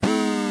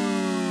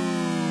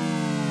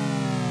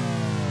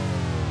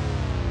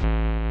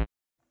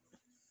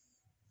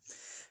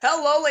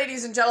Hello,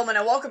 ladies and gentlemen,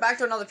 and welcome back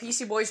to another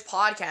PC Boys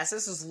podcast.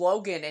 This is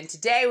Logan, and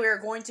today we are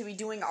going to be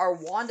doing our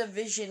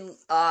WandaVision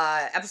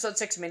episode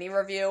 6 mini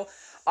review.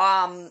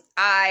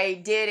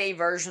 I did a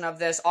version of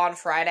this on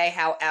Friday,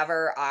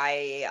 however,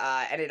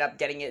 I ended up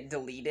getting it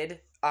deleted,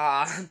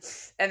 and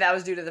that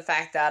was due to the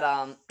fact that,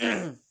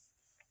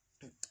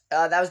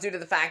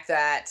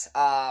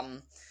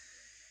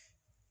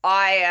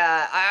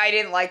 I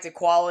didn't like the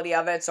quality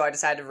of it, so I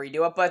decided to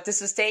redo it, but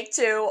this is take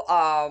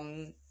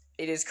 2.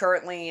 It is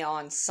currently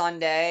on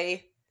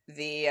Sunday,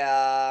 the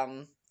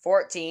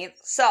 14th.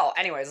 So,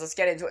 anyways, let's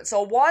get into it.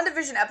 So,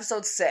 WandaVision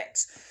episode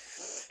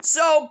 6.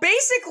 So,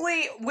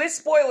 basically, with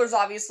spoilers,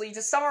 obviously,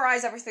 to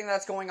summarize everything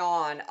that's going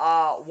on,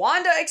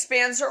 Wanda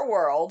expands her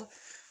world.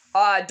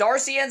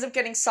 Darcy ends up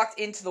getting sucked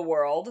into the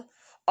world.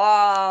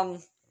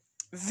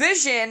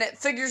 Vision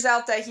figures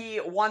out that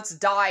he once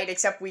died,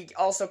 except we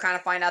also kind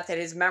of find out that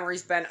his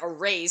memory's been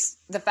erased.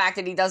 The fact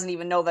that he doesn't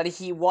even know that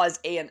he was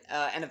an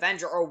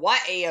Avenger, or what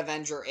a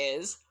Avenger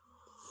is.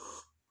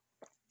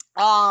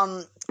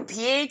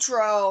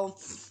 Pietro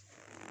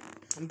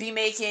be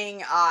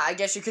making, I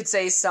guess you could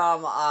say,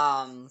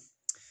 some,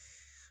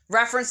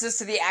 references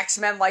to the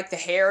X-Men, like the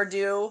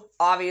hairdo,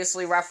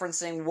 obviously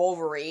referencing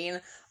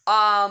Wolverine.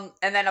 And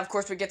then, of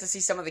course, we get to see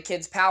some of the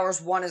kids' powers.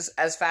 One is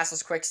as fast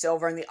as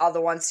Quicksilver, and the other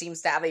one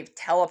seems to have a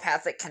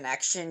telepathic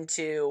connection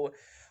to,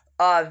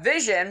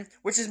 Vision,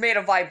 which is made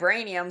of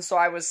vibranium, so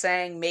I was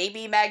saying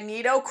maybe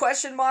Magneto, ?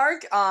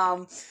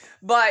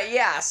 But,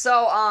 yeah,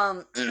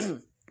 so,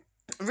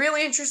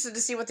 really interested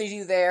to see what they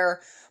do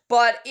there.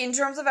 But in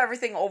terms of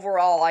everything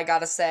overall, I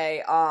gotta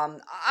say, I'm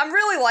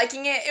really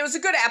liking it. It was a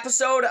good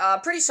episode,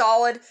 pretty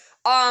solid.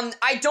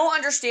 I don't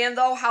understand,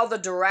 though, how the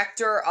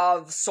director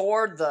of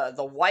S.W.O.R.D.,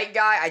 the white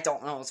guy, I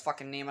don't know his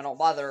fucking name, I don't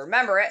bother to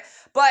remember it,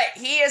 but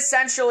he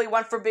essentially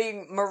went from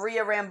being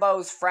Maria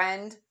Rambeau's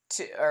friend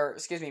to,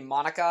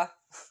 Monica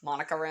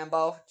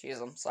Rambeau.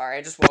 Jeez, I'm sorry,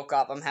 I just woke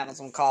up, I'm having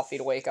some coffee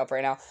to wake up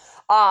right now.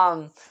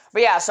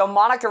 But yeah, so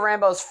Monica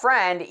Rambeau's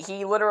friend,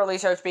 he literally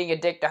starts being a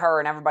dick to her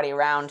and everybody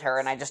around her,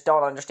 and I just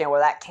don't understand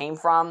where that came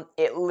from.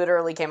 It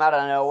literally came out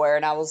of nowhere,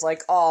 and I was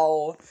like,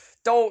 oh,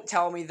 don't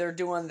tell me they're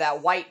doing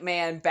that white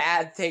man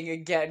bad thing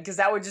again, because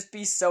that would just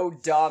be so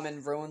dumb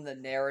and ruin the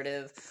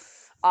narrative.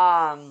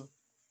 Or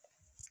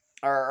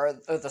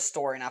the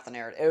story, not the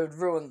narrative. It would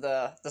ruin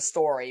the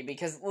story,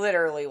 because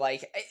literally,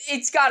 like,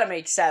 it's gotta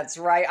make sense,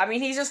 right? I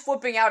mean, he's just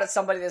flipping out at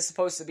somebody that's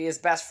supposed to be his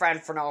best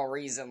friend for no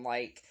reason,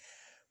 like,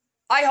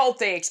 I hope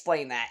they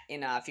explain that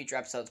in future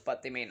episodes,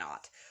 but they may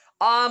not.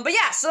 But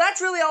yeah, so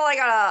that's really all I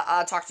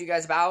gotta talk to you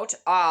guys about.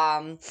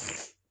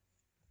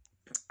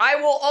 I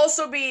will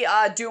also be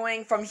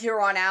doing, from here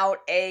on out,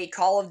 a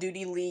Call of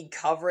Duty League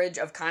coverage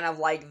of kind of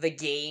like the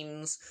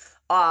games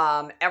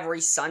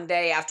every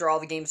Sunday after all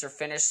the games are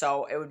finished,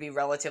 so it would be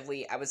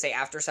relatively, I would say,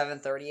 after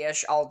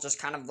 7:30ish. I'll just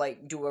kind of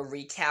like do a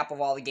recap of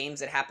all the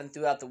games that happened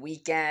throughout the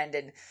weekend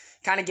and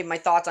kind of give my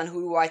thoughts on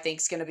who I think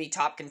is going to be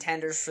top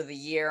contenders for the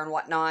year and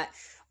whatnot.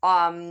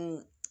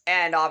 And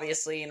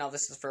obviously,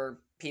 this is for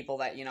people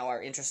that,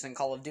 are interested in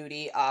Call of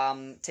Duty.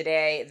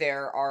 Today,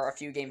 there are a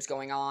few games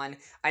going on.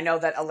 I know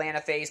that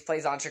Atlanta FaZe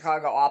plays on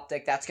Chicago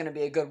Optic. That's going to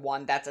be a good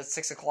one. That's at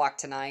 6 o'clock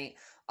tonight.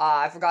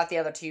 I forgot the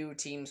other two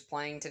teams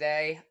playing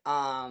today.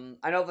 I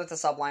know that the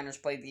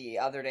Subliners played the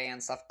other day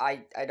and stuff.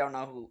 I don't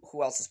know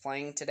who else is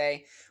playing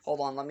today. Hold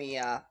on, let me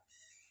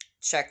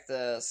check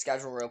the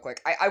schedule real quick.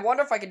 I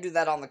wonder if I could do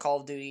that on the Call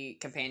of Duty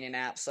companion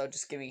app, so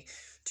just give me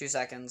 2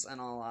 seconds,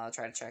 and I'll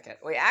try to check it.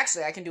 Wait,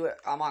 actually, I can do it.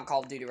 I'm on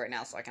Call of Duty right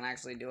now, so I can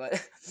actually do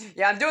it.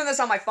 Yeah, I'm doing this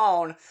on my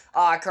phone,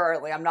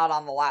 currently. I'm not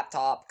on the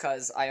laptop,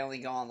 because I only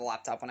go on the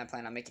laptop when I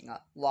plan on making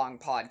a long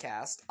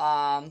podcast.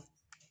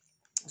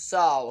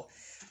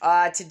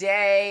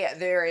 Today,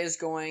 there is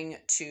going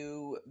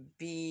to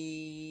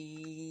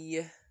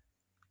be...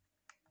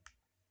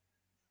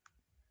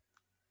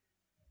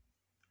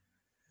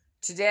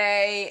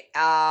 Today,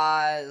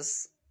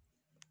 as...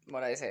 What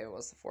did I say? It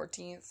was the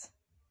 14th?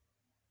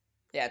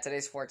 Yeah,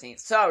 today's 14th.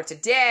 So,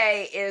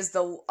 today is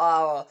the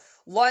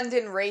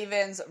London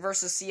Ravens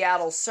versus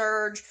Seattle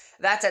Surge.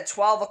 That's at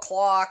 12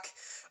 o'clock.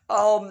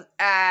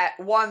 At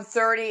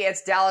 1:30,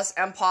 it's Dallas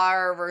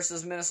Empire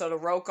versus Minnesota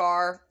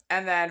Rokar.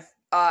 And then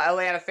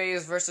Atlanta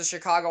FaZe versus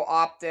Chicago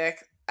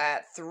Optic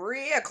at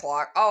 3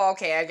 o'clock. Oh,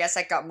 okay, I guess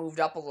that got moved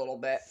up a little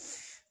bit,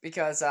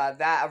 because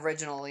that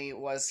originally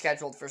was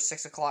scheduled for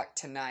 6 o'clock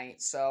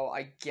tonight, so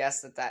I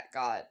guess that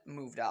got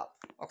moved up.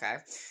 Okay.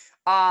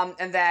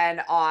 And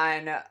then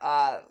on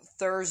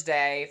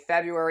Thursday,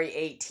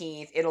 February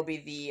 18th, it'll be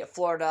the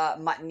Florida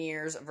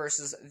Mutineers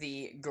versus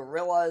the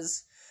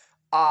Gorillas.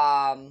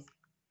 And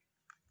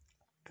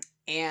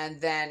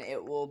then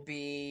it will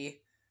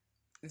be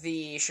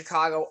the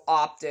Chicago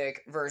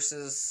Optic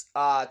versus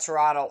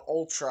Toronto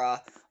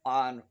Ultra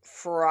on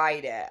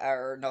Thursday.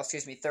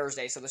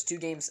 So there's two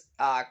games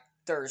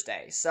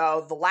Thursday.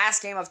 So the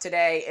last game of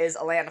today is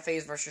Atlanta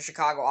FaZe versus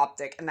Chicago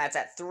Optic, and that's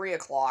at 3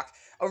 o'clock.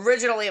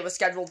 Originally, it was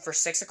scheduled for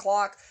 6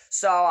 o'clock,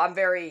 so I'm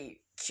very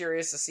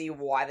curious to see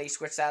why they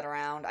switched that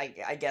around.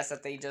 I guess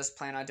that they just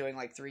plan on doing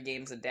like 3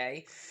 games a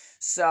day.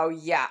 So,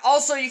 yeah.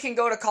 Also, you can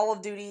go to Call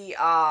of Duty,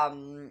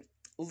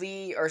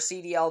 Lee or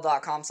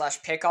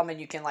CDL.com/pick'em,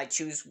 and you can, like,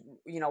 choose,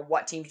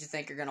 what teams you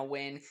think are going to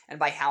win and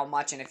by how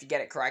much, and if you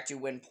get it correct, you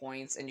win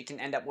points, and you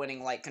can end up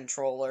winning, like,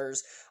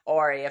 controllers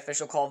or a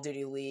official Call of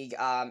Duty League,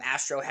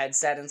 Astro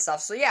headset and stuff.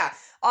 So, yeah,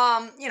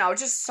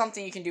 just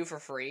something you can do for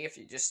free if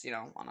you just,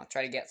 want to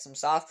try to get some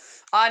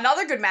stuff.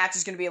 Another good match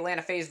is going to be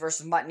Atlanta FaZe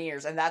versus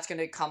Mutineers, and that's going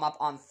to come up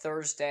on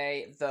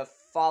Thursday, the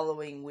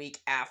following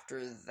week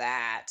after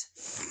that.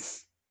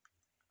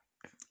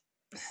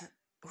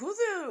 Who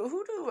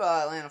do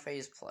Atlanta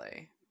FaZe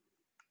play?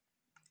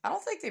 I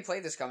don't think they play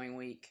this coming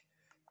week.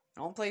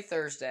 They don't play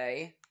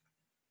Thursday.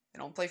 They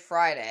don't play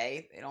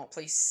Friday. They don't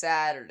play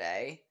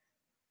Saturday.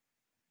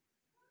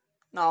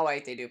 No,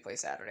 wait, they do play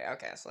Saturday.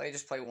 Okay, so they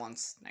just play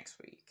once next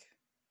week.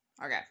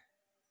 Okay.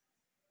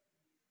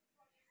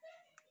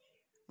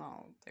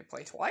 Oh, they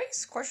play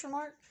twice? Question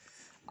mark?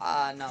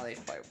 No, they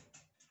play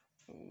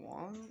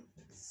once.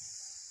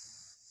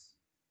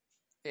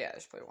 Yeah,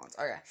 just play once.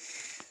 Okay.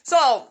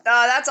 So,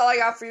 that's all I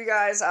got for you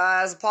guys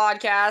as a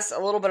podcast.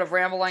 A little bit of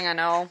rambling, I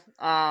know.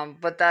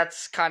 But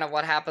that's kind of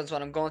what happens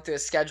when I'm going through a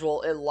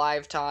schedule in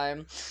live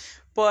time.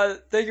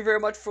 But thank you very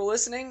much for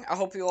listening. I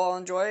hope you all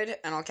enjoyed,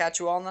 and I'll catch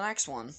you all in the next one.